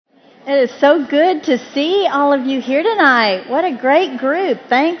It is so good to see all of you here tonight. What a great group.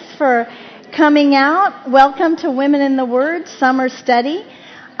 Thanks for coming out. Welcome to Women in the Word Summer Study.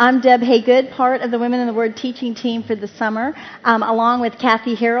 I'm Deb Haygood, part of the Women in the Word teaching team for the summer, along with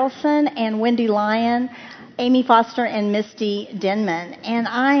Kathy Harrelson and Wendy Lyon, Amy Foster, and Misty Denman. And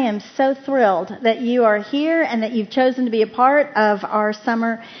I am so thrilled that you are here and that you've chosen to be a part of our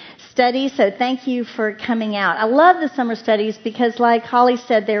summer study. So thank you for coming out. I love the summer studies because, like Holly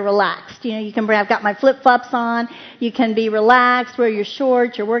said, they're relaxed. You know, you can I've got my flip-flops on. You can be relaxed, wear your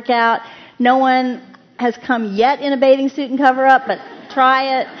shorts, your workout. No one has come yet in a bathing suit and cover-up, but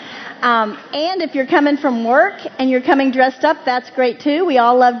try it. And if you're coming from work and you're coming dressed up, that's great too. We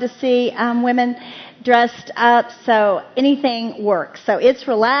all love to see women dressed up, so anything works. So it's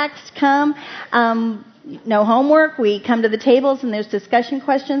relaxed. Come. No homework. We come to the tables and there's discussion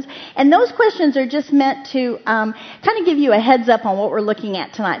questions. And those questions are just meant to kind of give you a heads up on what we're looking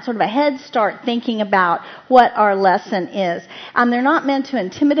at tonight, sort of a head start thinking about what our lesson is. They're not meant to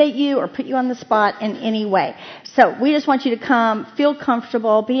intimidate you or put you on the spot in any way. So we just want you to come, feel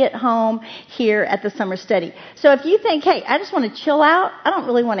comfortable, be at home here at the summer study. So if you think, hey, I just want to chill out, I don't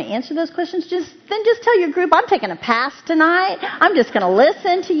really want to answer those questions, just tell your group, I'm taking a pass tonight. I'm just going to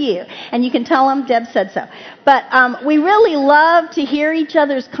listen to you. And you can tell them Deb said so. But we really love to hear each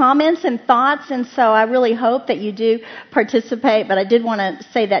other's comments and thoughts, and so I really hope that you do participate. But I did want to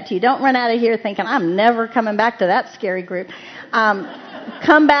say that to you. Don't run out of here thinking, I'm never coming back to that scary group.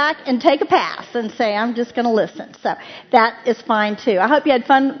 Come back and take a pass and say, I'm just going to listen. So that is fine, too. I hope you had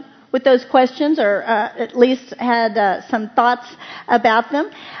fun with those questions, or at least had some thoughts about them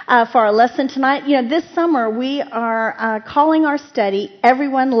for our lesson tonight. You know, this summer we are calling our study,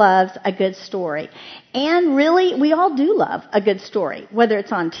 Everyone Loves a Good Story. And really, we all do love a good story, whether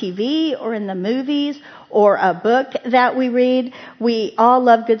it's on TV or in the movies or a book that we read. We all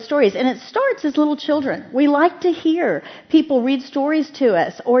love good stories. And it starts as little children. We like to hear people read stories to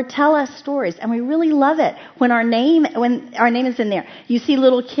us or tell us stories. And we really love it when our name is in there. You see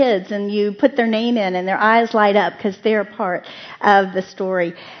little kids and you put their name in and their eyes light up because they're a part of the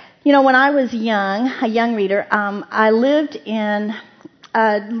story. You know, when I was a young reader, I lived in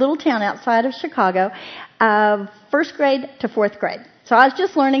a little town outside of Chicago, first grade to fourth grade. So I was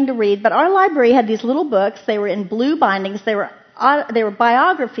just learning to read, but our library had these little books. They were in blue bindings. They were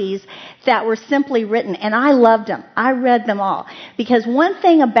biographies that were simply written, and I loved them. I read them all. Because one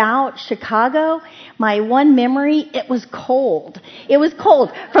thing about Chicago, my one memory, it was cold. It was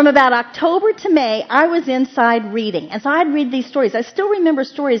cold. From about October to May, I was inside reading. And so I'd read these stories. I still remember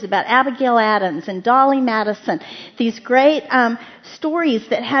stories about Abigail Adams and Dolly Madison, these great stories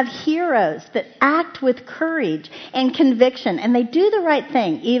that have heroes that act with courage and conviction, and they do the right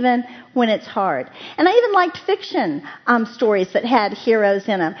thing even when it's hard. And I even liked fiction stories that had heroes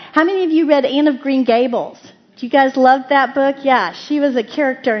in them. How many of you read Anne of Green Gables? Do you guys love that book? Yeah, she was a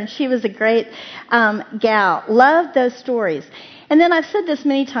character and she was a great gal. Loved those stories. And then I've said this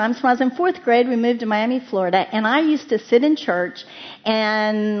many times. When I was in fourth grade, we moved to Miami, Florida, and I used to sit in church,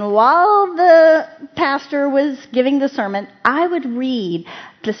 and while the pastor was giving the sermon, I would read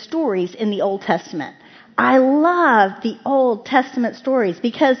the stories in the Old Testament. I love the Old Testament stories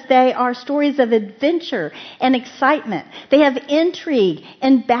because they are stories of adventure and excitement. They have intrigue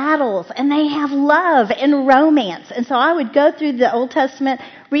and battles, and they have love and romance. And so I would go through the Old Testament,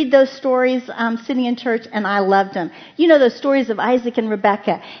 read those stories sitting in church, and I loved them. You know those stories of Isaac and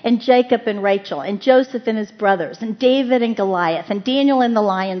Rebekah, and Jacob and Rachel, and Joseph and his brothers, and David and Goliath, and Daniel in the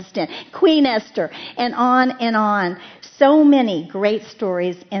lion's den, Queen Esther, and on and on. So many great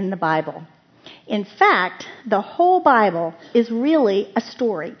stories in the Bible. In fact, the whole Bible is really a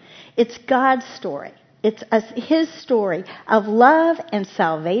story. It's God's story. It's His story of love and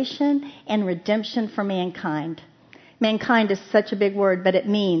salvation and redemption for mankind. Mankind is such a big word, but it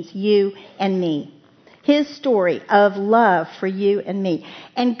means you and me. His story of love for you and me.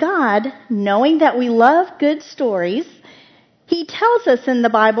 And God, knowing that we love good stories, He tells us in the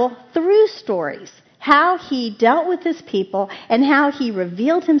Bible through stories how He dealt with His people and how He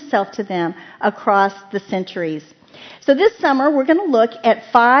revealed Himself to them across the centuries. So this summer, we're going to look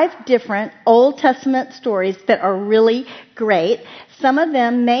at 5 different Old Testament stories that are really great. Some of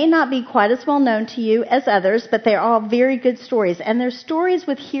them may not be quite as well known to you as others, but they're all very good stories. And they're stories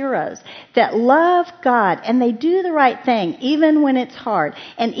with heroes that love God, and they do the right thing even when it's hard,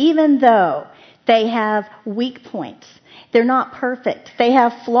 and even though they have weak points. They're not perfect. They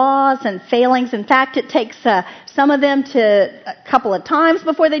have flaws and failings. In fact, it takes some of them to a couple of times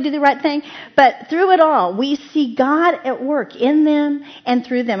before they do the right thing. But through it all, we see God at work in them and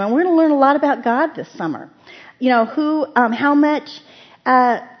through them. And we're going to learn a lot about God this summer. You know, how much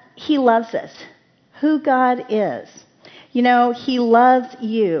He loves us. Who God is. You know, He loves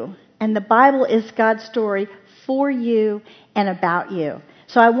you. And the Bible is God's story for you and about you.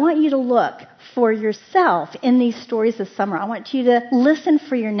 So I want you to look for yourself in these stories this summer. I want you to listen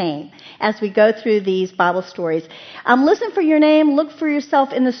for your name as we go through these Bible stories. Listen for your name. Look for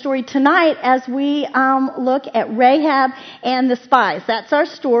yourself in the story tonight as we look at Rahab and the spies. That's our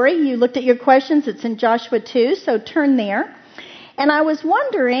story. You looked at your questions. It's in Joshua 2, so turn there. And I was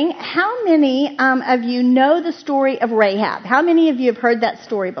wondering how many of you know the story of Rahab? How many of you have heard that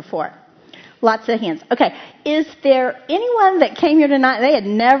story before? Lots of hands. Okay. Is there anyone that came here tonight, they had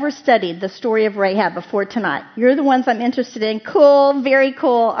never studied the story of Rahab before tonight? You're the ones I'm interested in. Cool. Very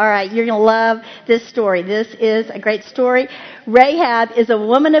cool. All right. You're going to love this story. This is a great story. Rahab is a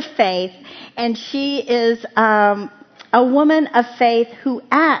woman of faith, and she is a woman of faith who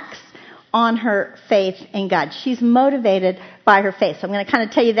acts on her faith in God. She's motivated by her faith. So I'm going to kind of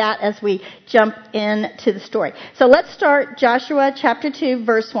tell you that as we jump into the story. So let's start Joshua chapter 2,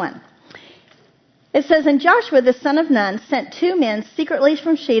 verse 1. It says, And Joshua the son of Nun sent 2 men secretly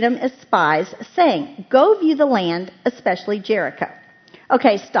from Shittim as spies, saying, Go view the land, especially Jericho.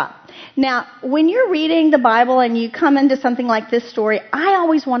 Okay, stop. Now, when you're reading the Bible and you come into something like this story, I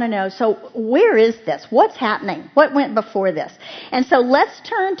always want to know, so where is this? What's happening? What went before this? And so let's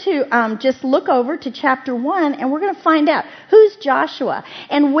turn to, just look over to chapter 1, and we're going to find out who's Joshua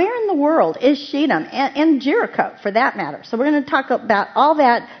and where in the world is Shittim and Jericho, for that matter. So we're going to talk about all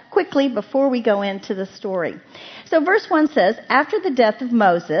that quickly before we go into the story. So verse 1 says, After the death of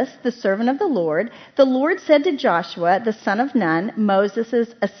Moses, the servant of the Lord said to Joshua, the son of Nun,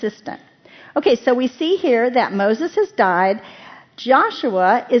 Moses' assistant. Okay, so we see here that Moses has died.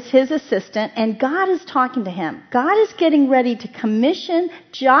 Joshua is his assistant, and God is talking to him. God is getting ready to commission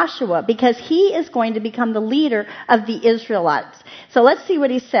Joshua because he is going to become the leader of the Israelites. So let's see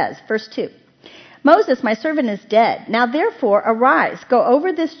what he says. Verse 2. Moses, my servant, is dead. Now therefore, arise, go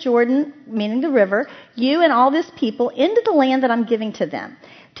over this Jordan, meaning the river, you and all this people, into the land that I'm giving to them,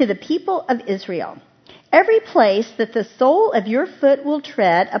 to the people of Israel. Every place that the sole of your foot will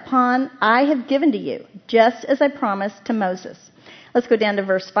tread upon, I have given to you, just as I promised to Moses. Let's go down to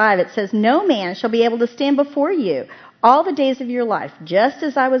verse 5. It says, No man shall be able to stand before you all the days of your life. Just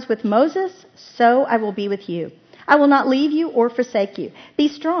as I was with Moses, so I will be with you. I will not leave you or forsake you. Be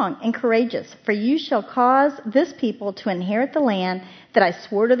strong and courageous, for you shall cause this people to inherit the land that I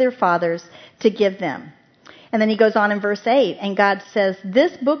swore to their fathers to give them. And then he goes on in verse 8, and God says,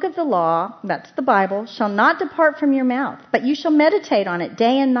 This book of the law, that's the Bible, shall not depart from your mouth, but you shall meditate on it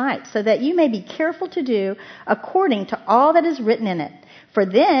day and night, so that you may be careful to do according to all that is written in it. For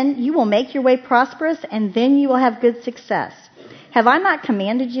then you will make your way prosperous, and then you will have good success. Have I not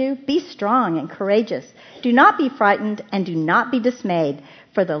commanded you? Be strong and courageous. Do not be frightened and do not be dismayed,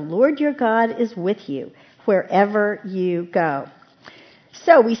 for the Lord your God is with you wherever you go.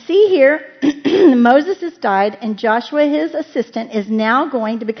 So we see here Moses has died, and Joshua, his assistant, is now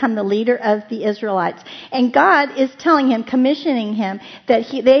going to become the leader of the Israelites. And God is telling him, commissioning him, that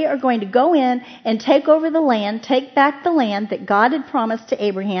they are going to go in and take over the land, take back the land that God had promised to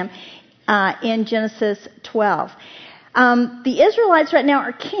Abraham in Genesis 12. The Israelites right now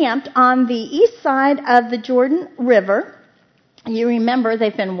are camped on the east side of the Jordan River. You remember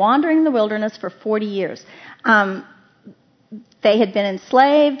they've been wandering the wilderness for 40 years. They had been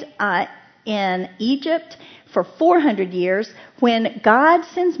enslaved in Egypt for 400 years when God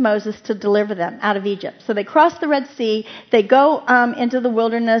sends Moses to deliver them out of Egypt. So they cross the Red Sea, they go into the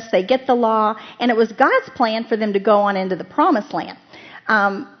wilderness, they get the law, and it was God's plan for them to go on into the Promised Land.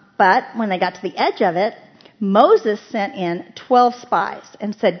 But when they got to the edge of it, Moses sent in 12 spies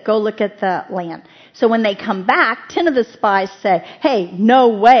and said, Go look at the land. So when they come back, 10 of the spies say, Hey,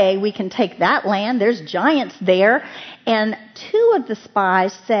 no way we can take that land. There's giants there. And 2 of the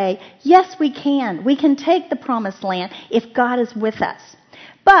spies say, Yes, we can. We can take the promised land if God is with us.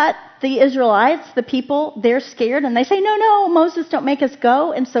 But the Israelites, the people, they're scared and they say, No, Moses, don't make us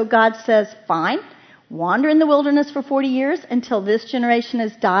go. And so God says, Fine. Wander in the wilderness for 40 years until this generation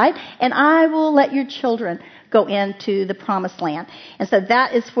has died, and I will let your children go into the promised land. And so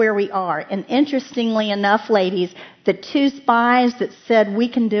that is where we are. And interestingly enough, ladies, the 2 spies that said we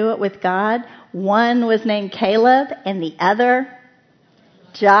can do it with God, one was named Caleb and the other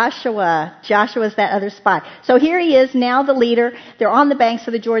Joshua. Joshua is that other spy. So here he is, now the leader. They're on the banks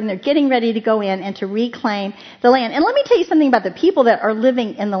of the Jordan. They're getting ready to go in and to reclaim the land. And let me tell you something about the people that are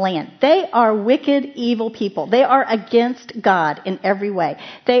living in the land. They are wicked, evil people. They are against God in every way.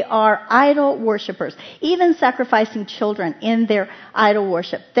 They are idol worshipers, even sacrificing children in their idol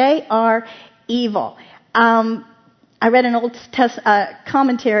worship. They are evil. I read an old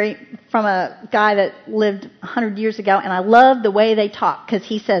commentary from a guy that lived 100 years ago, and I love the way they talk, because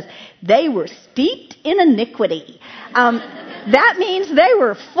he says, they were steeped in iniquity. That means they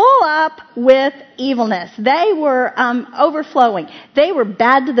were full up with evilness. They were overflowing. They were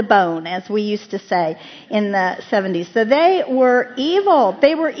bad to the bone, as we used to say in the 70s. So they were evil.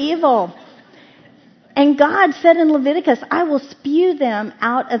 They were evil. And God said in Leviticus, I will spew them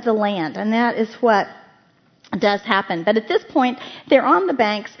out of the land. And that is what does happen. But at this point, they're on the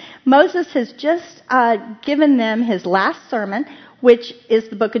banks. Moses has just given them his last sermon, which is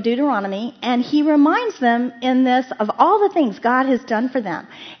the book of Deuteronomy, and he reminds them in this of all the things God has done for them,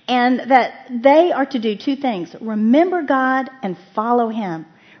 and that they are to do two things: remember God and follow him.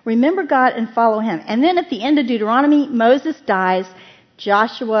 Remember God and follow him. And then at the end of Deuteronomy, Moses dies.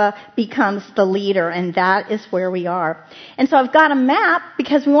 Joshua becomes the leader, and that is where we are. And so I've got a map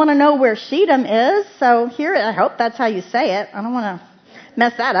because we want to know where Shittim is. So here, I hope that's how you say it. I don't want to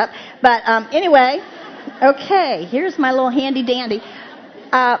mess that up. But anyway, okay, here's my little handy dandy.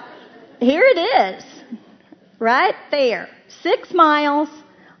 Here it is, right there, 6 miles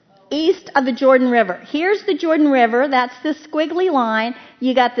east of the Jordan River. Here's the Jordan River. That's the squiggly line.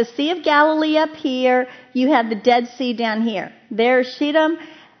 You got the Sea of Galilee up here. You have the Dead Sea down here. There's Shittim.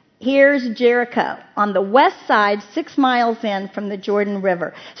 Here's Jericho on the west side, 6 miles in from the Jordan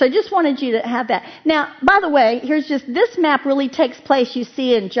River. So I just wanted you to have that. Now, by the way, here's just, this map really takes place, you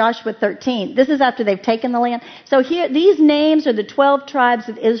see, in Joshua 13. This is after they've taken the land. So here, these names are the 12 tribes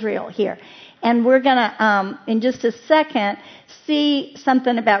of Israel here. And we're going to, in just a second, see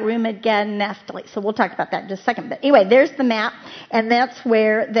something about Reuben, Gad, and Naphtali. So we'll talk about that in just a second. But anyway, there's the map, and that's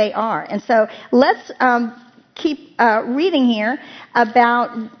where they are. And so let's keep reading here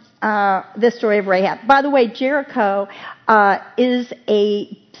about this story of Rahab. By the way, Jericho is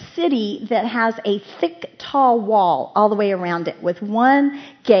a city that has a thick, tall wall all the way around it with one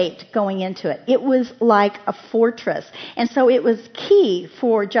gate going into it. It was like a fortress. And so it was key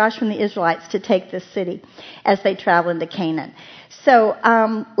for Joshua and the Israelites to take this city as they traveled into Canaan. So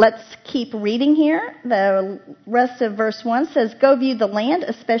let's keep reading here. The rest of verse 1 says, "Go view the land,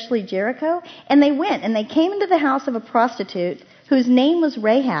 especially Jericho." And they went, and they came into the house of a prostitute whose name was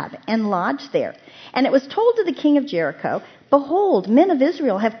Rahab, and lodged there. And it was told to the king of Jericho, "Behold, men of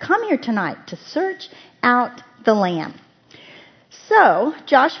Israel have come here tonight to search out the land." So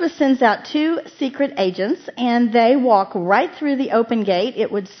Joshua sends out 2 secret agents, and they walk right through the open gate,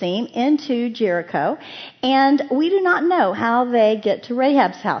 it would seem, into Jericho. And we do not know how they get to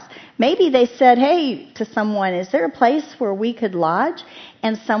Rahab's house. Maybe they said, hey, to someone, is there a place where we could lodge?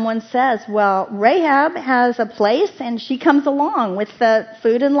 And someone says, well, Rahab has a place, and she comes along with the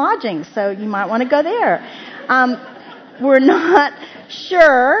food and lodging, so you might want to go there. We're not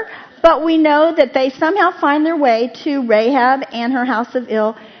sure, but we know that they somehow find their way to Rahab and her house of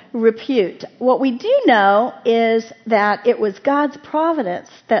ill repute. What we do know is that it was God's providence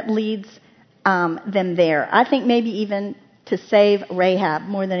that leads them there. I think maybe even to save Rahab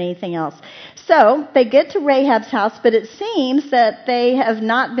more than anything else. So they get to Rahab's house, but it seems that they have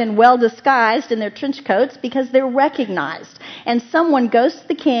not been well disguised in their trench coats because they're recognized. And someone goes to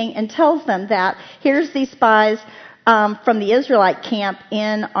the king and tells them that here's these spies from the Israelite camp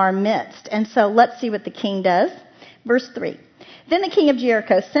in our midst. And so let's see what the king does. Verse 3. Then the king of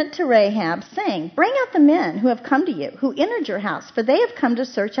Jericho sent to Rahab, saying, "Bring out the men who have come to you, who entered your house, for they have come to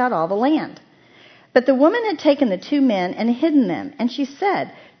search out all the land." But the woman had taken the 2 men and hidden them. And she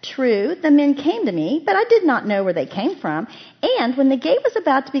said, "True, the men came to me, but I did not know where they came from. And when the gate was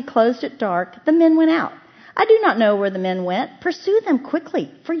about to be closed at dark, the men went out. I do not know where the men went. Pursue them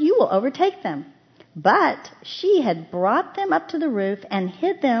quickly, for you will overtake them." But she had brought them up to the roof and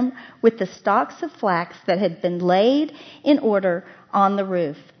hid them with the stalks of flax that had been laid in order on the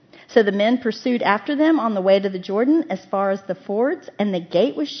roof. So the men pursued after them on the way to the Jordan as far as the fords, and the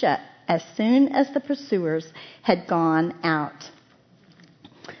gate was shut as soon as the pursuers had gone out.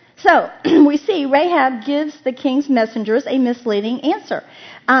 So we see Rahab gives the king's messengers a misleading answer.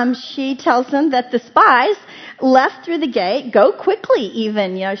 She tells them that the spies left through the gate. Go quickly,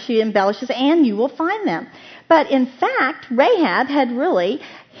 even. She embellishes, and you will find them. But in fact, Rahab had really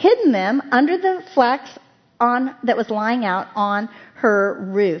hidden them under the flax that was lying out on her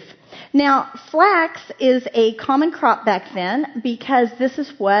roof. Now, flax is a common crop back then because this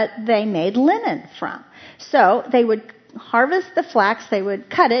is what they made linen from. So they would harvest the flax, they would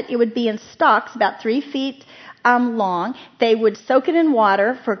cut it, it would be in stalks about 3 feet long. They would soak it in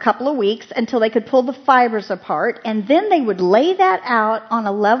water for a couple of weeks until they could pull the fibers apart, and then they would lay that out on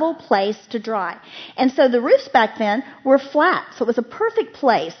a level place to dry. And so the roofs back then were flat, so it was a perfect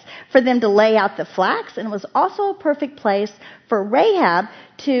place for them to lay out the flax, and it was also a perfect place for Rahab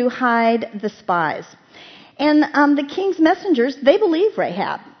to hide the spies. And the king's messengers, they believe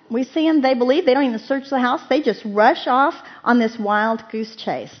Rahab. We see them, they believe, they don't even search the house, they just rush off on this wild goose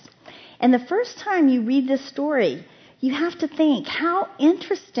chase. And the first time you read this story, you have to think, how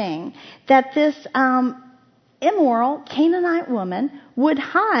interesting that this immoral Canaanite woman would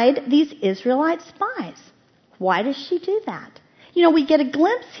hide these Israelite spies. Why does she do that? You know, we get a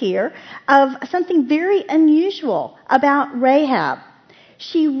glimpse here of something very unusual about Rahab.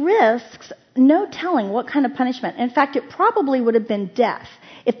 She risks no telling what kind of punishment. In fact, it probably would have been death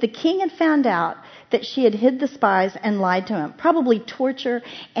if the king had found out that she had hid the spies and lied to him. Probably torture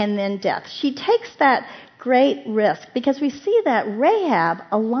and then death. She takes that great risk because we see that Rahab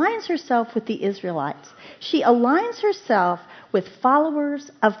aligns herself with the Israelites. She aligns herself with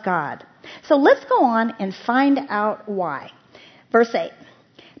followers of God. So let's go on and find out why. Verse 8.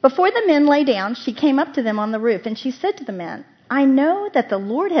 Before the men lay down, she came up to them on the roof, and she said to the men, I know that the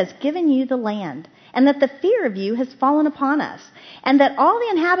Lord has given you the land, and that the fear of you has fallen upon us, and that all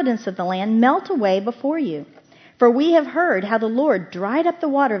the inhabitants of the land melt away before you. For we have heard how the Lord dried up the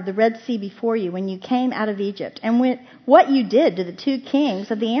water of the Red Sea before you when you came out of Egypt, and what you did to the 2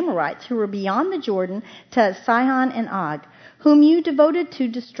 kings of the Amorites who were beyond the Jordan, to Sihon and Og, whom you devoted to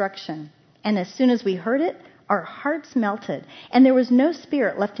destruction. And as soon as we heard it, our hearts melted, and there was no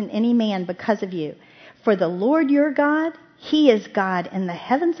spirit left in any man because of you. For the Lord your God, He is God in the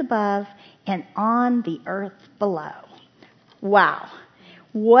heavens above and on the earth below. Wow.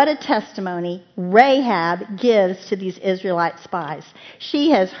 What a testimony Rahab gives to these Israelite spies.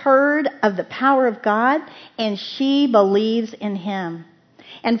 She has heard of the power of God, and she believes in Him.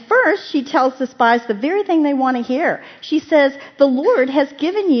 And first, she tells the spies the very thing they want to hear. She says, the Lord has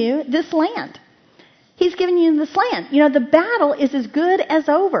given you this land. He's given you this land. You know, the battle is as good as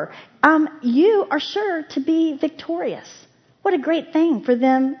over. You are sure to be victorious. What a great thing for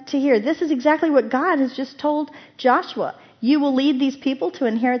them to hear. This is exactly what God has just told Joshua. You will lead these people to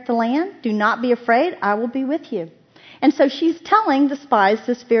inherit the land. Do not be afraid. I will be with you. And so she's telling the spies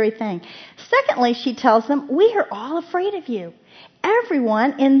this very thing. Secondly, she tells them, we are all afraid of you.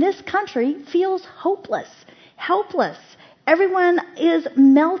 Everyone in this country feels hopeless, helpless. Everyone is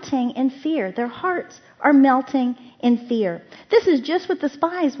melting in fear. Their hearts are melting in fear. This is just what the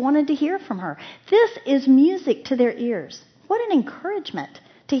spies wanted to hear from her. This is music to their ears. What an encouragement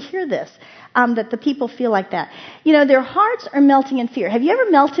to hear this, that the people feel like that. You know, their hearts are melting in fear. Have you ever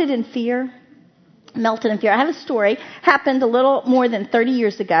melted in fear? Melted in fear. I have a story. Happened a little more than 30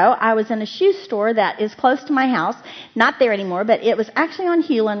 years ago. I was in a shoe store that is close to my house. Not there anymore, but it was actually on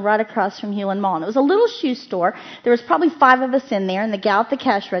Hewlin, right across from Hewlin Mall. And it was a little shoe store. There was probably 5 of us in there, and the gal at the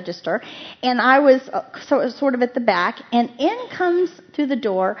cash register. And I was sort of at the back. And in comes through the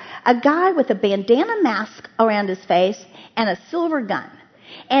door a guy with a bandana mask around his face and a silver gun.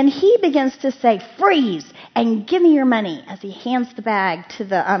 And he begins to say, freeze, and give me your money, as he hands the bag to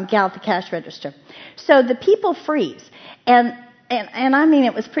the gal at the cash register. So the people freeze. And I mean,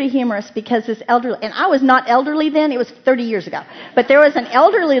 it was pretty humorous because this elderly, and I was not elderly then, it was 30 years ago. But there was an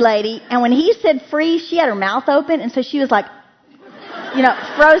elderly lady, and when he said freeze, she had her mouth open, and so she was like,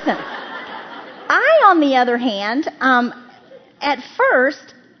 frozen. I, on the other hand, at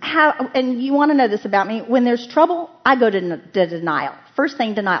first, and you want to know this about me, when there's trouble, I go to denial. First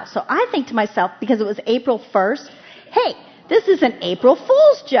thing, denial. So I think to myself, because it was April 1st, hey, this is an April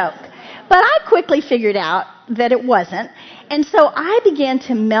Fool's joke. But I quickly figured out that it wasn't. And so I began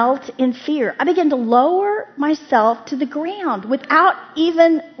to melt in fear. I began to lower myself to the ground without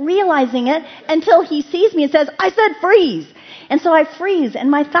even realizing it until he sees me and says, I said freeze. And so I freeze,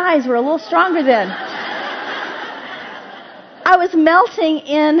 and my thighs were a little stronger then. I was melting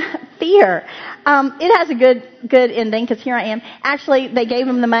in fear. It has a good ending because here I am. Actually, they gave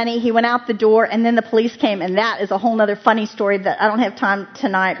him the money. He went out the door, and then the police came, and that is a whole other funny story that I don't have time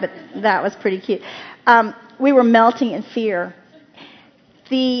tonight, but that was pretty cute. We were melting in fear.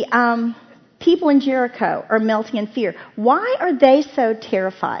 The people in Jericho are melting in fear. Why are they so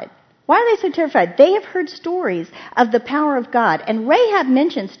terrified? Why are they so terrified? They have heard stories of the power of God. And Rahab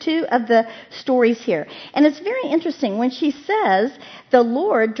mentions 2 of the stories here. And it's very interesting. When she says, the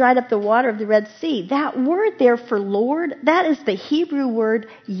Lord dried up the water of the Red Sea, that word there for Lord, that is the Hebrew word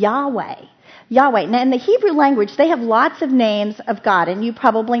Yahweh. Yahweh. Now, in the Hebrew language, they have lots of names of God, and you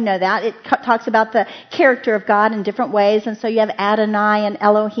probably know that. It talks about the character of God in different ways, and so you have Adonai and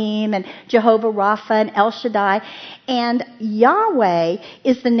Elohim and Jehovah Rapha and El Shaddai. And Yahweh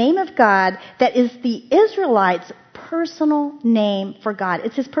is the name of God that is the Israelites' personal name for God.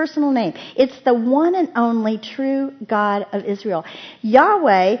 It's his personal name. It's the one and only true God of Israel.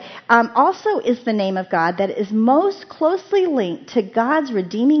 Yahweh also is the name of God that is most closely linked to God's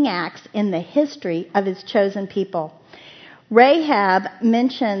redeeming acts in the history of his chosen people. Rahab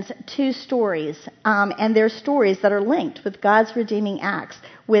mentions two stories, and they're stories that are linked with God's redeeming acts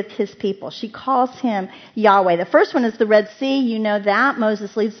with his people. She calls him Yahweh. The first one is the Red Sea. You know that.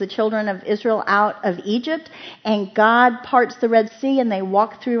 Moses leads the children of Israel out of Egypt, and God parts the Red Sea, and they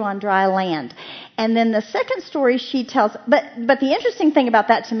walk through on dry land. And then the second story she tells, but the interesting thing about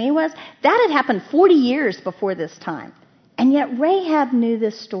that to me was that had happened 40 years before this time. And yet Rahab knew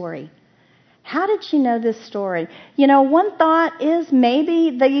this story. How did she know this story? You know, one thought is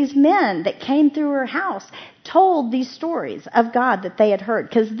maybe these men that came through her house told these stories of God that they had heard.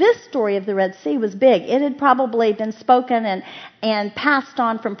 Because this story of the Red Sea was big. It had probably been spoken and passed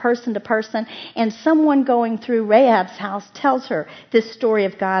on from person to person. And someone going through Rahab's house tells her this story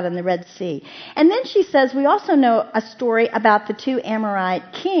of God and the Red Sea. And then she says, we also know a story about the two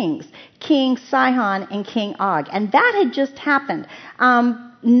Amorite kings, King Sihon and King Og. And that had just happened.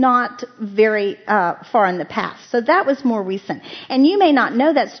 Not very far in the past. So that was more recent. And you may not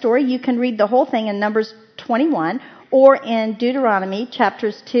know that story. You can read the whole thing in Numbers 21 or in Deuteronomy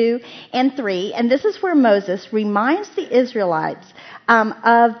chapters 2 and 3. And this is where Moses reminds the Israelites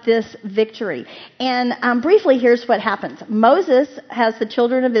of this victory. And briefly, here's what happens. Moses has the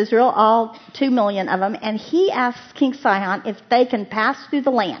children of Israel, all 2 million of them, and he asks King Sihon if they can pass through the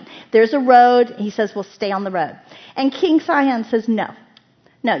land. There's a road. He says, well, stay on the road. And King Sihon says,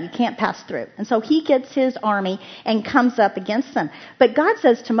 no, you can't pass through. And so he gets his army and comes up against them. But God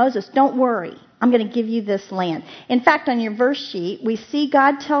says to Moses, don't worry. I'm going to give you this land. In fact, on your verse sheet, we see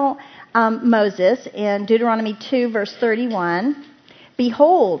God tell Moses in Deuteronomy 2, verse 31,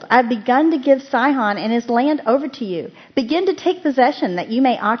 behold, I've begun to give Sihon and his land over to you. Begin to take possession that you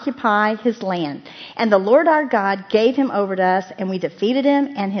may occupy his land. And the Lord our God gave him over to us, and we defeated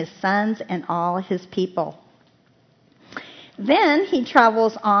him and his sons and all his people. Then he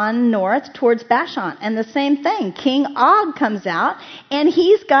travels on north towards Bashan, and the same thing. King Og comes out, and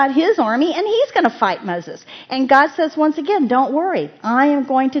he's got his army, and he's going to fight Moses. And God says once again, don't worry. I am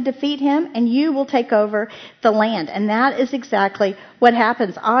going to defeat him, and you will take over the land. And that is exactly what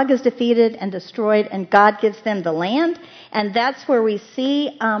happens. Og is defeated and destroyed, and God gives them the land. And that's where we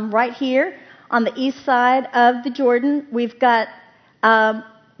see right here on the east side of the Jordan, we've got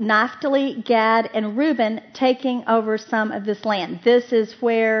Naphtali, Gad, and Reuben taking over some of this land. This is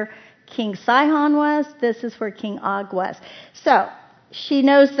where King Sihon was. This is where King Og was. So she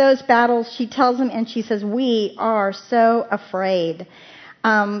knows those battles. She tells them, and she says, we are so afraid.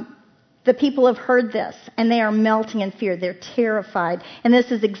 The people have heard this, and they are melting in fear. They're terrified. And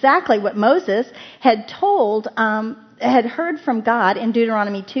this is exactly what Moses had had heard from God in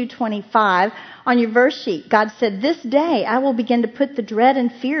Deuteronomy 2:25 on your verse sheet. God said, this day I will begin to put the dread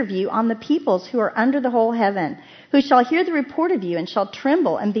and fear of you on the peoples who are under the whole heaven, who shall hear the report of you and shall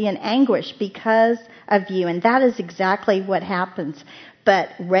tremble and be in anguish because of you. And that is exactly what happens. But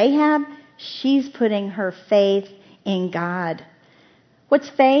Rahab, she's putting her faith in God. What's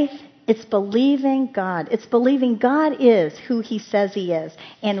faith? It's believing God. It's believing God is who he says he is.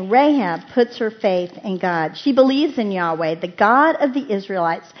 And Rahab puts her faith in God. She believes in Yahweh, the God of the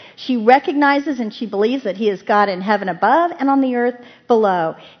Israelites. She recognizes and she believes that he is God in heaven above and on the earth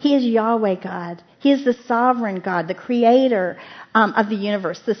below. He is Yahweh God. He is the sovereign God, the creator of the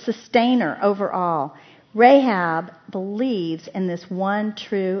universe, the sustainer over all. Rahab believes in this one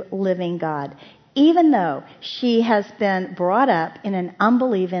true living God, even though she has been brought up in an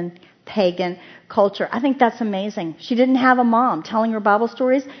unbelieving pagan culture. I think that's amazing. She didn't have a mom telling her Bible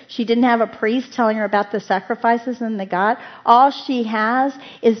stories. She didn't have a priest telling her about the sacrifices and the God. All she has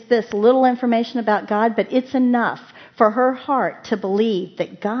is this little information about God, but it's enough for her heart to believe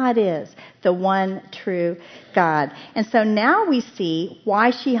that God is the one true God. And so now we see why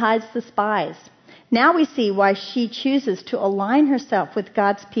she hides the spies. Now we see why she chooses to align herself with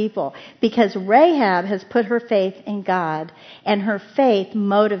God's people, because Rahab has put her faith in God, and her faith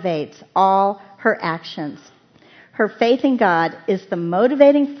motivates all her actions. Her faith in God is the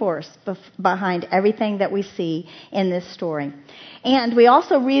motivating force behind everything that we see in this story. And we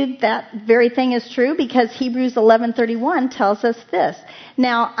also read that very thing is true because Hebrews 11:31 tells us this.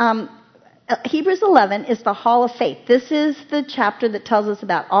 Now, Hebrews 11 is the hall of faith. This is the chapter that tells us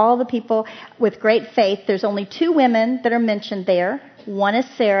about all the people with great faith. There's only 2 women that are mentioned there. One is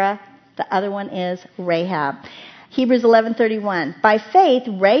Sarah. The other one is Rahab. Hebrews 11:31. By faith,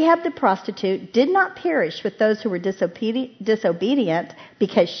 Rahab the prostitute did not perish with those who were disobedient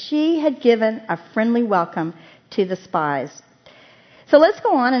because she had given a friendly welcome to the spies. So let's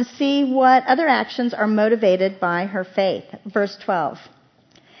go on and see what other actions are motivated by her faith. Verse 12.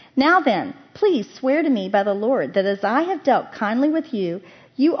 Now then, please swear to me by the Lord that as I have dealt kindly with you,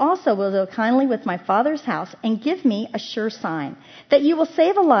 you also will deal kindly with my father's house, and give me a sure sign that you will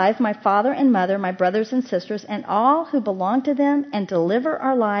save alive my father and mother, my brothers and sisters, and all who belong to them, and deliver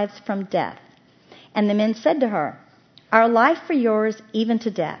our lives from death. And the men said to her, our life for yours, even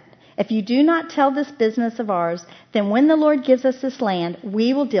to death. If you do not tell this business of ours, then when the Lord gives us this land,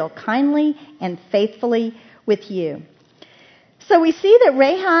 we will deal kindly and faithfully with you. So we see that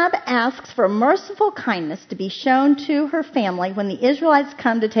Rahab asks for merciful kindness to be shown to her family when the Israelites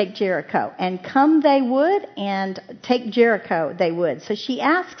come to take Jericho. And come they would, and take Jericho they would. So she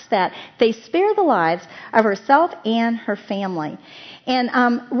asks that they spare the lives of herself and her family. And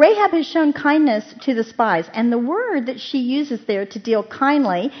Rahab has shown kindness to the spies. And the word that she uses there to deal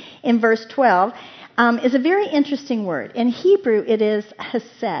kindly in verse 12 is a very interesting word. In Hebrew, it is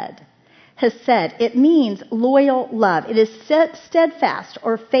hesed. Hesed. It means loyal love. It is steadfast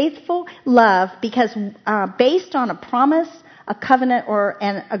or faithful love because based on a promise, a covenant, or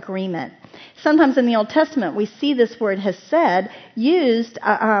an agreement. Sometimes in the Old Testament, we see this word hesed used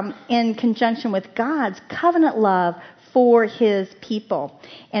in conjunction with God's covenant love for his people.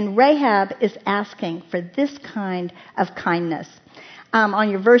 And Rahab is asking for this kind of kindness. On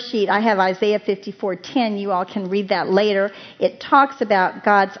your verse sheet, I have Isaiah 54:10. You all can read that later. It talks about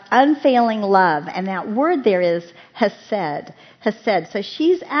God's unfailing love, and that word there is hesed. Hesed. So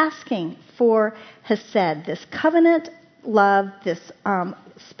she's asking for hesed, this covenant love, this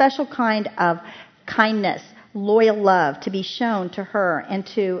special kind of kindness, loyal love to be shown to her and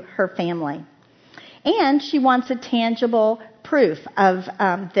to her family. And she wants a tangible proof of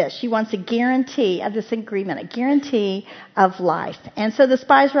this. She wants a guarantee of this agreement, a guarantee of life. And so the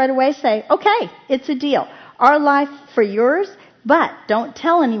spies right away say, okay, it's a deal. Our life for yours, but don't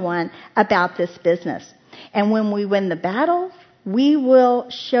tell anyone about this business. And when we win the battle, we will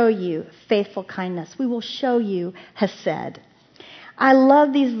show you faithful kindness. We will show you hesed. I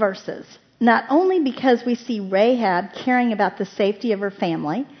love these verses, not only because we see Rahab caring about the safety of her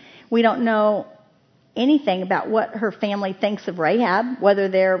family. We don't know anything about what her family thinks of Rahab, whether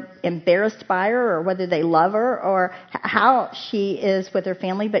they're embarrassed by her or whether they love her or how she is with her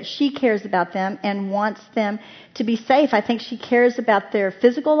family, but she cares about them and wants them to be safe. I think she cares about their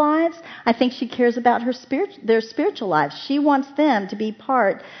physical lives. I think she cares about their spiritual lives. She wants them to be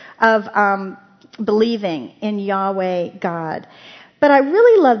part of believing in Yahweh God. But I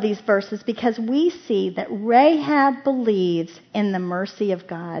really love these verses because we see that Rahab believes in the mercy of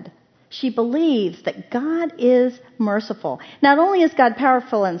God. She believes that God is merciful. Not only is God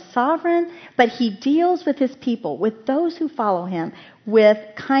powerful and sovereign, but he deals with his people, with those who follow him, with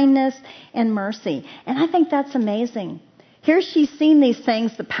kindness and mercy. And I think that's amazing. Here she's seen these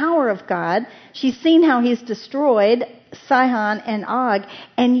things, the power of God. She's seen how he's destroyed Sihon and Og,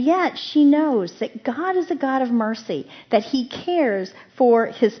 and yet she knows that God is a God of mercy, that he cares for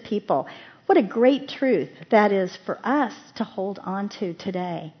his people. What a great truth that is for us to hold on to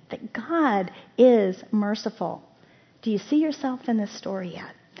today, that God is merciful. Do you see yourself in this story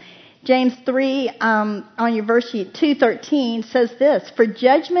yet? James 3, on your verse sheet, 2:13 says this, for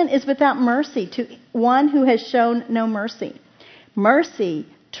judgment is without mercy to one who has shown no mercy. Mercy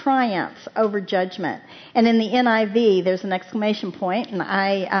triumphs over judgment. And in the NIV, there's an exclamation point, and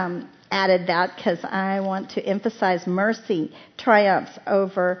I added that because I want to emphasize mercy triumphs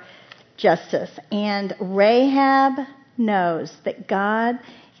over justice. And Rahab knows that God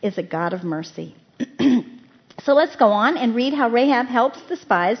is a God of mercy. So let's go on and read how Rahab helps the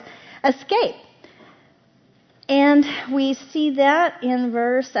spies escape. And we see that in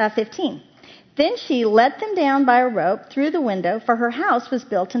verse 15. Then she let them down by a rope through the window, for her house was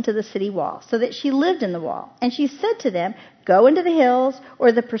built into the city wall, so that she lived in the wall. And she said to them, go into the hills,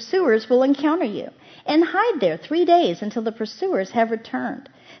 or the pursuers will encounter you, and hide there 3 days until the pursuers have returned.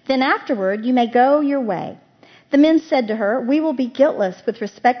 Then afterward you may go your way. The men said to her, we will be guiltless with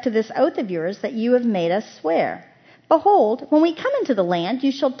respect to this oath of yours that you have made us swear. Behold, when we come into the land,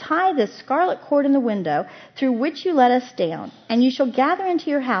 you shall tie this scarlet cord in the window through which you let us down, and you shall gather into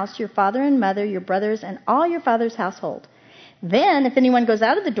your house your father and mother, your brothers, and all your father's household. Then, if anyone goes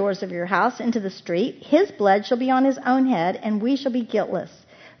out of the doors of your house into the street, his blood shall be on his own head, and we shall be guiltless.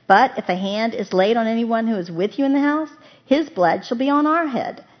 But if a hand is laid on anyone who is with you in the house, his blood shall be on our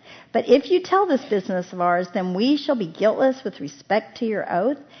head. But if you tell this business of ours, then we shall be guiltless with respect to your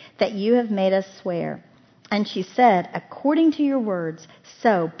oath that you have made us swear." And she said, "According to your words,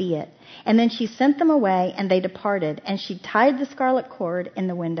 so be it." And then she sent them away, and they departed, and she tied the scarlet cord in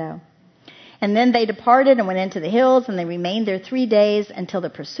the window. And then they departed and went into the hills, and they remained there 3 days until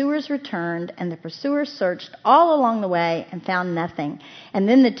the pursuers returned, and the pursuers searched all along the way and found nothing. And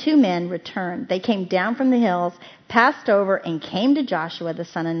then the 2 men returned. They came down from the hills, passed over, and came to Joshua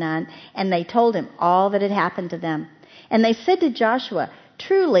the son of Nun, and they told him all that had happened to them. And they said to Joshua,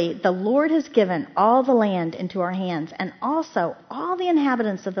 "Truly, the Lord has given all the land into our hands, and also all the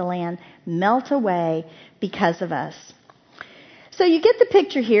inhabitants of the land melt away because of us." So you get the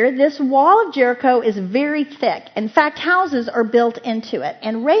picture here. This wall of Jericho is very thick. In fact, houses are built into it.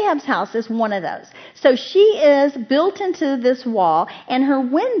 And Rahab's house is one of those. So she is built into this wall, and her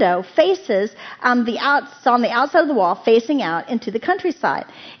window faces on the outside of the wall, facing out into the countryside.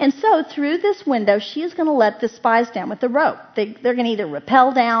 And so through this window, she is going to let the spies down with the rope. They're going to either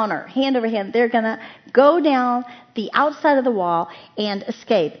rappel down or hand over hand. They're going to go down the outside of the wall and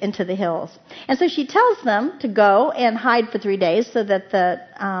escape into the hills. And so she tells them to go and hide for 3 days so that the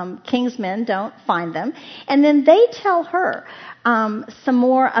king's men don't find them. And then they tell her some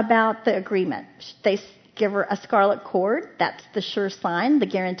more about the agreement. They give her a scarlet cord. That's the sure sign, the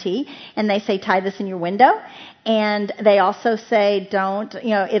guarantee. And they say, tie this in your window. And they also say,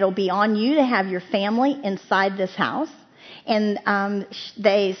 it'll be on you to have your family inside this house. And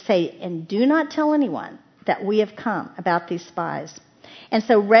they say, and do not tell anyone that we have come about these spies. And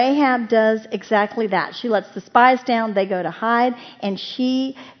so Rahab does exactly that. She lets the spies down, they go to hide, and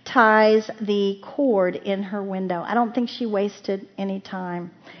she ties the cord in her window. I don't think she wasted any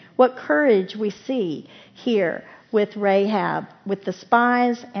time. What courage we see here with Rahab, with the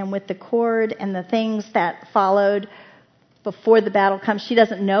spies and with the cord and the things that followed before the battle comes. She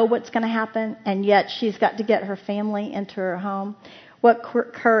doesn't know what's going to happen, and yet she's got to get her family into her home. What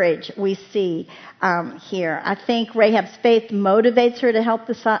courage we see here. I think Rahab's faith motivates her to help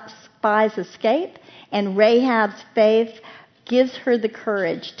the spies escape, and Rahab's faith gives her the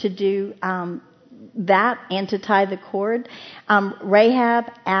courage to do that and to tie the cord.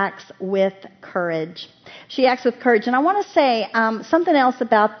 Rahab acts with courage. She acts with courage. And I want to say something else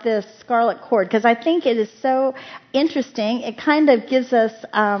about this scarlet cord, because I think it is so interesting. It kind of gives us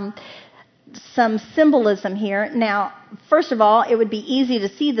some symbolism here. Now, first of all, it would be easy to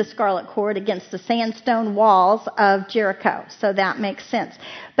see the scarlet cord against the sandstone walls of Jericho, so that makes sense.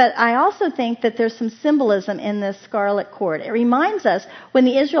 But I also think that there's some symbolism in this scarlet cord. It reminds us when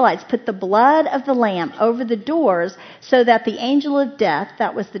the Israelites put the blood of the lamb over the doors so that the angel of death,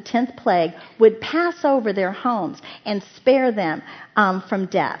 that was the 10th plague, would pass over their homes and spare them from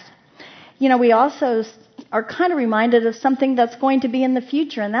death. We also are kind of reminded of something that's going to be in the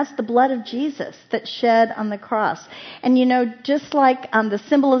future, and that's the blood of Jesus that's shed on the cross. And just like the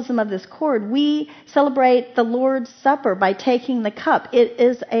symbolism of this cord, we celebrate the Lord's Supper by taking the cup. It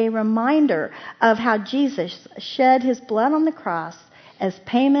is a reminder of how Jesus shed his blood on the cross as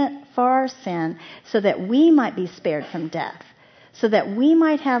payment for our sin so that we might be spared from death, so that we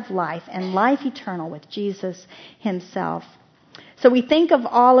might have life and life eternal with Jesus himself. So we think of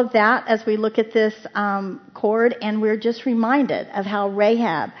all of that as we look at this cord, and we're just reminded of how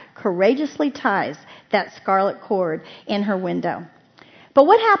Rahab courageously ties that scarlet cord in her window. But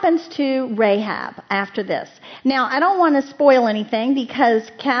what happens to Rahab after this? Now, I don't want to spoil anything because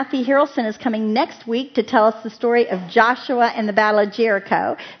Kathy Harrelson is coming next week to tell us the story of Joshua and the Battle of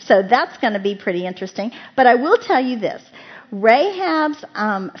Jericho. So that's going to be pretty interesting. But I will tell you this. Rahab's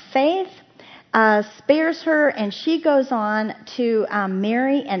faith spares her, and she goes on to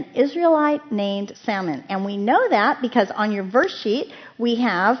marry an Israelite named Salmon. And we know that because on your verse sheet we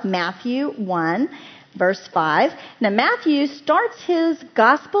have Matthew 1, verse 5. Now Matthew starts his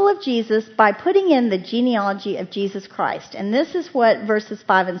gospel of Jesus by putting in the genealogy of Jesus Christ. And this is what verses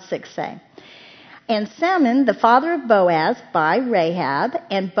 5 and 6 say. And Salmon, the father of Boaz, by Rahab,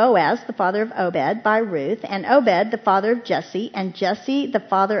 and Boaz, the father of Obed, by Ruth, and Obed, the father of Jesse, and Jesse, the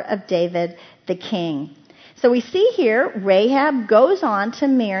father of David, the king. So we see here Rahab goes on to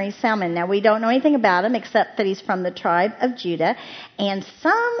marry Salmon. Now we don't know anything about him except that he's from the tribe of Judah, and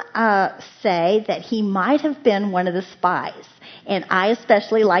some say that he might have been one of the spies. And I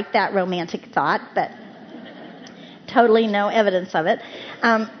especially like that romantic thought, but Totally no evidence of it.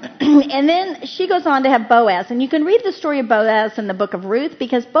 And then she goes on to have Boaz. And you can read the story of Boaz in the book of Ruth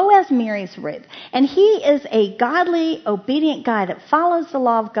because Boaz marries Ruth. And he is a godly, obedient guy that follows the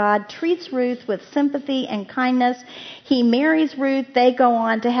law of God, treats Ruth with sympathy and kindness. He marries Ruth. They go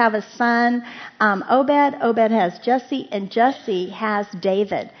on to have a son, Obed. Obed has Jesse, and Jesse has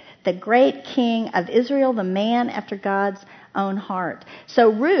David, the great king of Israel, the man after God's own heart.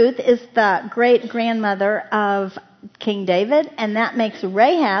 So Ruth is the great-grandmother of King David, and that makes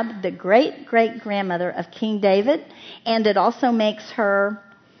Rahab the great-great-grandmother of King David, and it also makes her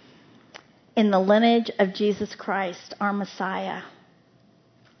in the lineage of Jesus Christ, our Messiah.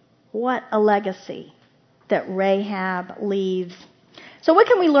 What a legacy that Rahab leaves. So what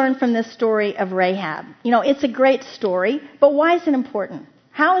can we learn from this story of Rahab? You know, it's a great story, but why is it important?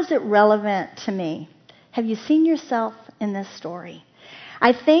 How is it relevant to me? Have you seen yourself in this story?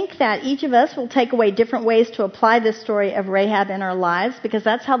 I think that each of us will take away different ways to apply this story of Rahab in our lives because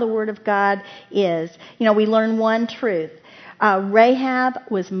that's how the Word of God is. You know, we learn one truth. Rahab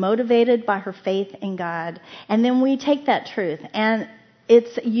was motivated by her faith in God. And then we take that truth and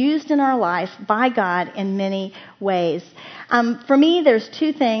it's used in our life by God in many ways. For me, there's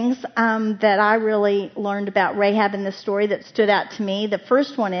two things that I really learned about Rahab in this story that stood out to me. The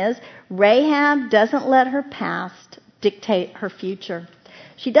first one is Rahab doesn't let her past dictate her future.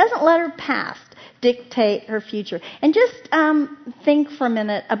 She doesn't let her past dictate her future. And just think for a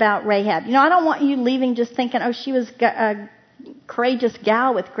minute about Rahab. You know, I don't want you leaving just thinking, oh, she was a courageous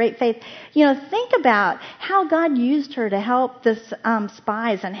gal with great faith. You know, think about how God used her to help the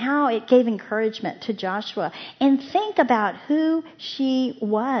spies and how it gave encouragement to Joshua. And think about who she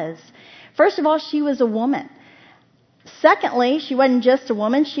was. First of all, she was a woman. Secondly, she wasn't just a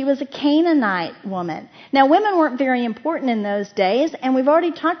woman, she was a Canaanite woman. Now, women weren't very important in those days, and we've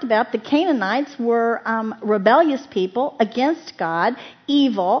already talked about the Canaanites were rebellious people against God,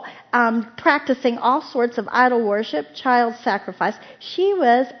 evil, practicing all sorts of idol worship, child sacrifice. She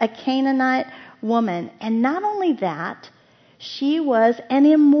was a Canaanite woman, and not only that, she was an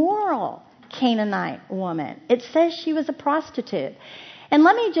immoral Canaanite woman. It says she was a prostitute. And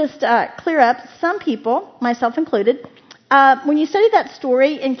let me just clear up, some people, myself included, when you study that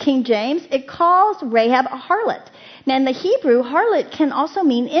story in King James, it calls Rahab a harlot. Now in the Hebrew, harlot can also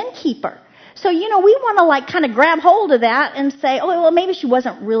mean innkeeper. So, you know, we want to kind of grab hold of that and say, oh, well, maybe she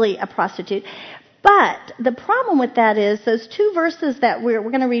wasn't really a prostitute. But the problem with that is those two verses that we're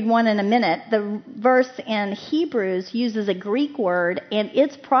going to read one in a minute. The verse in Hebrews uses a Greek word, and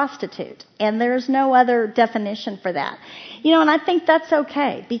it's prostitute. And there's no other definition for that. You know, and I think that's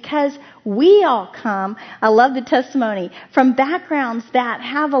okay because we all come, I love the testimony, from backgrounds that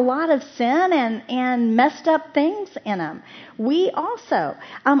have a lot of sin and messed up things in them. We also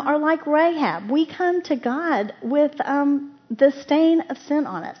are like Rahab. We come to God with the stain of sin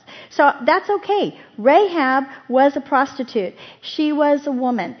on us. So that's okay. Rahab was a prostitute. She was a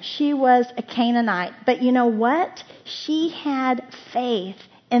woman. She was a Canaanite. But you know what? She had faith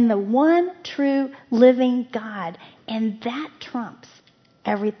in the one true living God. And that trumps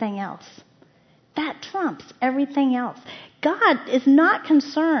everything else. That trumps everything else. God is not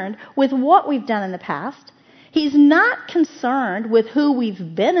concerned with what we've done in the past. He's not concerned with who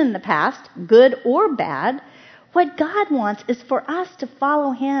we've been in the past, good or bad. What God wants is for us to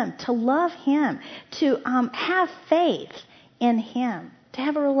follow Him, to love Him, to have faith in Him, to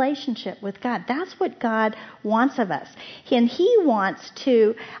have a relationship with God. That's what God wants of us. And He wants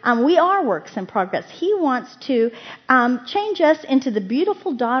to, we are works in progress. He wants to change us into the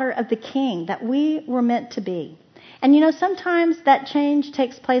beautiful daughter of the King that we were meant to be. And you know, sometimes that change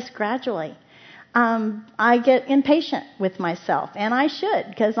takes place gradually. I get impatient with myself, and I should,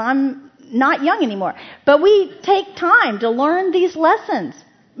 because I'm not young anymore. But we take time to learn these lessons.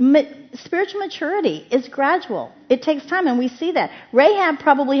 Spiritual maturity is gradual. It takes time, and we see that. Rahab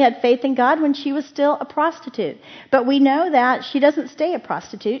probably had faith in God when she was still a prostitute. But we know that she doesn't stay a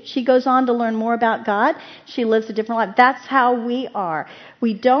prostitute. She goes on to learn more about God. She lives a different life. That's how we are.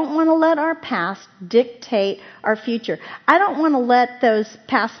 We don't want to let our past dictate our future. I don't want to let those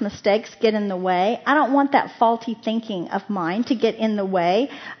past mistakes get in the way. I don't want that faulty thinking of mine to get in the way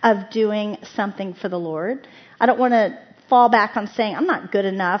of doing something for the Lord. I don't want to fall back on saying, I'm not good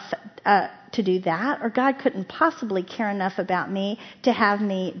enough to do that, or God couldn't possibly care enough about me to have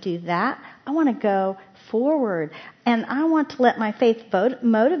me do that. I want to go forward, and I want to let my faith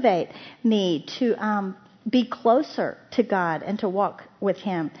motivate me to be closer to God and to walk with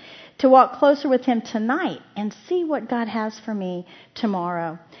Him, to walk closer with Him tonight and see what God has for me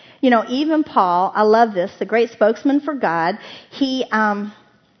tomorrow. You know, even Paul, I love this, the great spokesman for God, he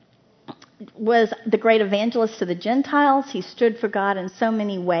was the great evangelist to the Gentiles. He stood for God in so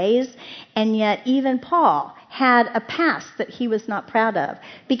many ways. And yet even Paul had a past that he was not proud of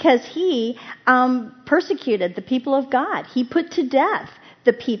because he persecuted the people of God. He put to death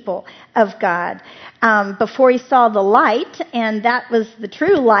the people of God before he saw the light, and that was the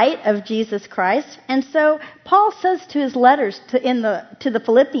true light of Jesus Christ. And so Paul says to his letters to the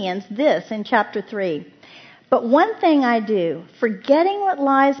Philippians this in chapter 3. But one thing I do, forgetting what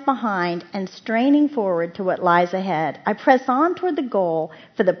lies behind and straining forward to what lies ahead, I press on toward the goal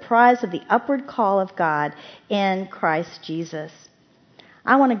for the prize of the upward call of God in Christ Jesus.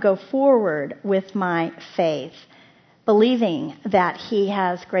 I want to go forward with my faith, believing that He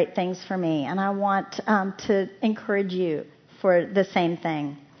has great things for me, and I want to encourage you for the same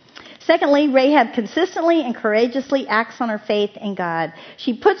thing. Secondly, Rahab consistently and courageously acts on her faith in God.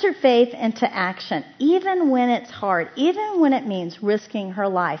 She puts her faith into action, even when it's hard, even when it means risking her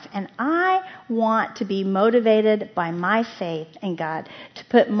life. And I want to be motivated by my faith in God, to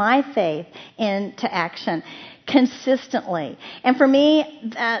put my faith into action consistently. And for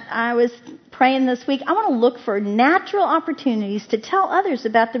me, that I was praying this week, I want to look for natural opportunities to tell others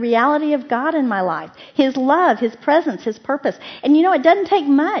about the reality of God in my life, His love, His presence, His purpose. And you know, it doesn't take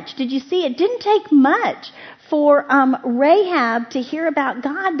much. Did you see? It didn't take much for Rahab to hear about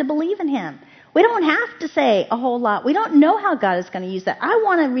God, to believe in Him. We don't have to say a whole lot. We don't know how God is going to use that. I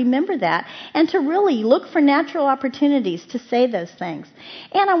want to remember that and to really look for natural opportunities to say those things.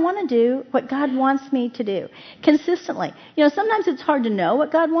 And I want to do what God wants me to do consistently. You know, sometimes it's hard to know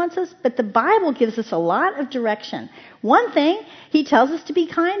what God wants us, but the Bible gives us a lot of direction. One thing, He tells us to be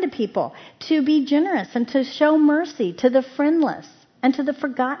kind to people, to be generous, and to show mercy to the friendless and to the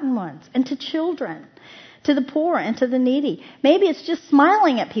forgotten ones and to children, to the poor and to the needy. Maybe it's just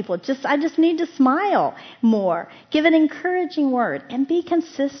smiling at people. I just need to smile more. Give an encouraging word and be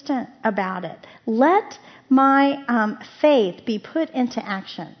consistent about it. Let my faith be put into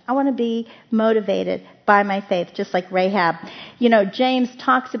action. I want to be motivated by my faith, just like Rahab. You know, James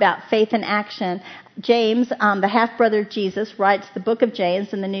talks about faith in action. James, the half-brother of Jesus, writes the book of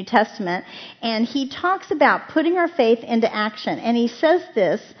James in the New Testament, and he talks about putting our faith into action. And he says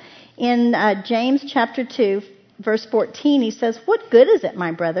this in James chapter 2, verse 14, he says, "What good is it,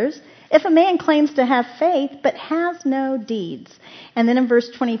 my brothers, if a man claims to have faith but has no deeds?" And then in verse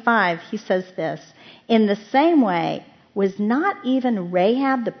 25, he says this, "In the same way, was not even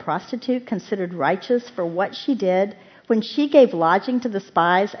Rahab the prostitute considered righteous for what she did when she gave lodging to the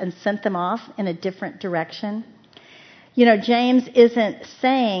spies and sent them off in a different direction?" You know, James isn't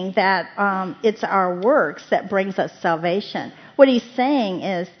saying that it's our works that brings us salvation. What he's saying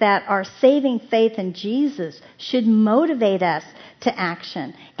is that our saving faith in Jesus should motivate us to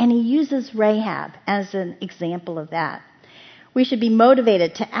action. And he uses Rahab as an example of that. We should be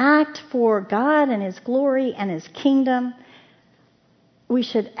motivated to act for God and His glory and His kingdom. We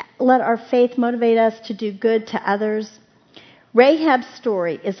should let our faith motivate us to do good to others. Rahab's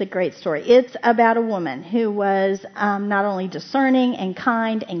story is a great story. It's about a woman who was not only discerning and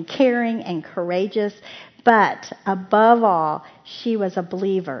kind and caring and courageous, but above all, she was a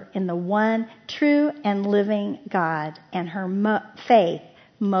believer in the one true and living God, and her faith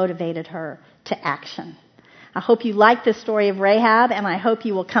motivated her to action. I hope you like the story of Rahab, and I hope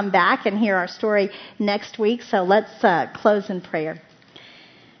you will come back and hear our story next week. So let's close in prayer.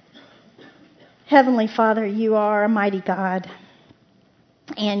 Heavenly Father, You are a mighty God,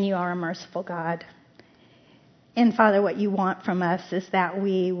 and You are a merciful God. And Father, what You want from us is that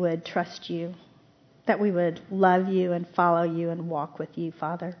we would trust You, that we would love You and follow You and walk with You,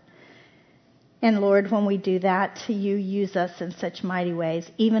 Father. And Lord, when we do that, You use us in such mighty ways,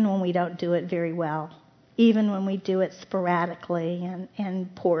 even when we don't do it very well, even when we do it sporadically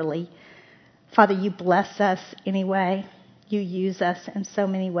and poorly. Father, You bless us anyway. You use us in so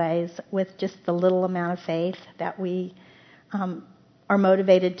many ways with just the little amount of faith that we are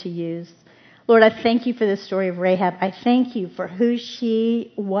motivated to use. Lord, I thank You for this story of Rahab. I thank You for who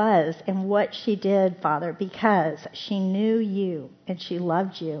she was and what she did, Father, because she knew You and she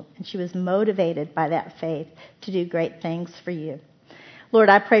loved You and she was motivated by that faith to do great things for You. Lord,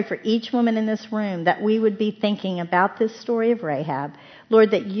 I pray for each woman in this room that we would be thinking about this story of Rahab.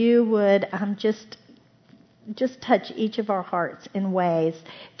 Lord, that You would just touch each of our hearts in ways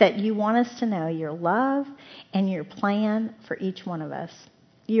that You want us to know Your love and Your plan for each one of us.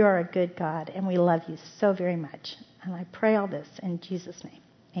 You are a good God, and we love You so very much. And I pray all this in Jesus' name.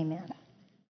 Amen.